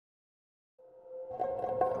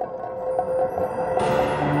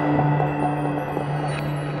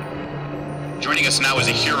us now as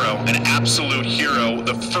a hero, an absolute hero,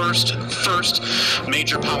 the first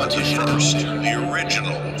major politician. The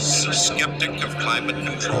original skeptic of climate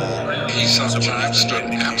control. He sometimes stood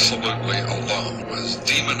absolutely alone, was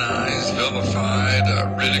demonized,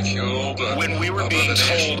 vilified, ridiculed. When we were being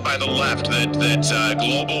told by the left that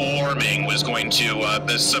global warming was going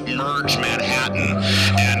to submerge Manhattan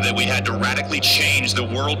and that we had to radically change the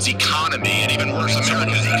world's economy and even worse,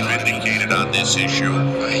 America's economy. Vindicated on this issue.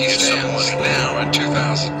 He stands now in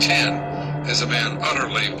 2010 as a man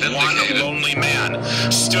utterly vindicated. One lonely man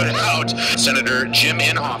stood out. Senator Jim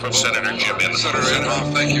Inhofe. Senator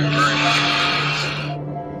Inhofe, thank you very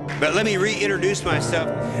much. But let me reintroduce myself.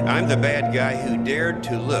 I'm the bad guy who dared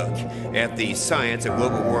to look at the science of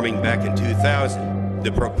global warming back in 2000.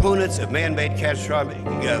 The proponents of man-made catastrophic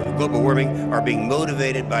global warming are being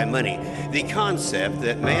motivated by money. The concept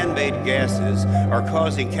that man-made gases are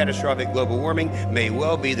causing catastrophic global warming may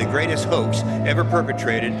well be the greatest hoax ever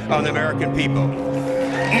perpetrated on the American people.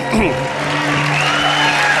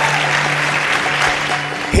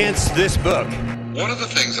 Hence this book. One of the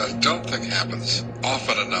things I don't think happens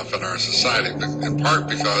often enough in our society, in part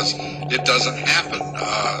because it doesn't happen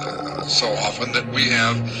so often, that we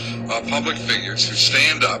have public figures who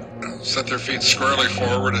stand up, set their feet squarely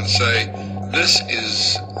forward and say, this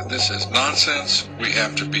is nonsense, we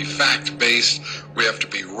have to be fact-based, we have to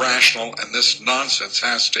be rational, and this nonsense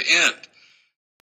has to end.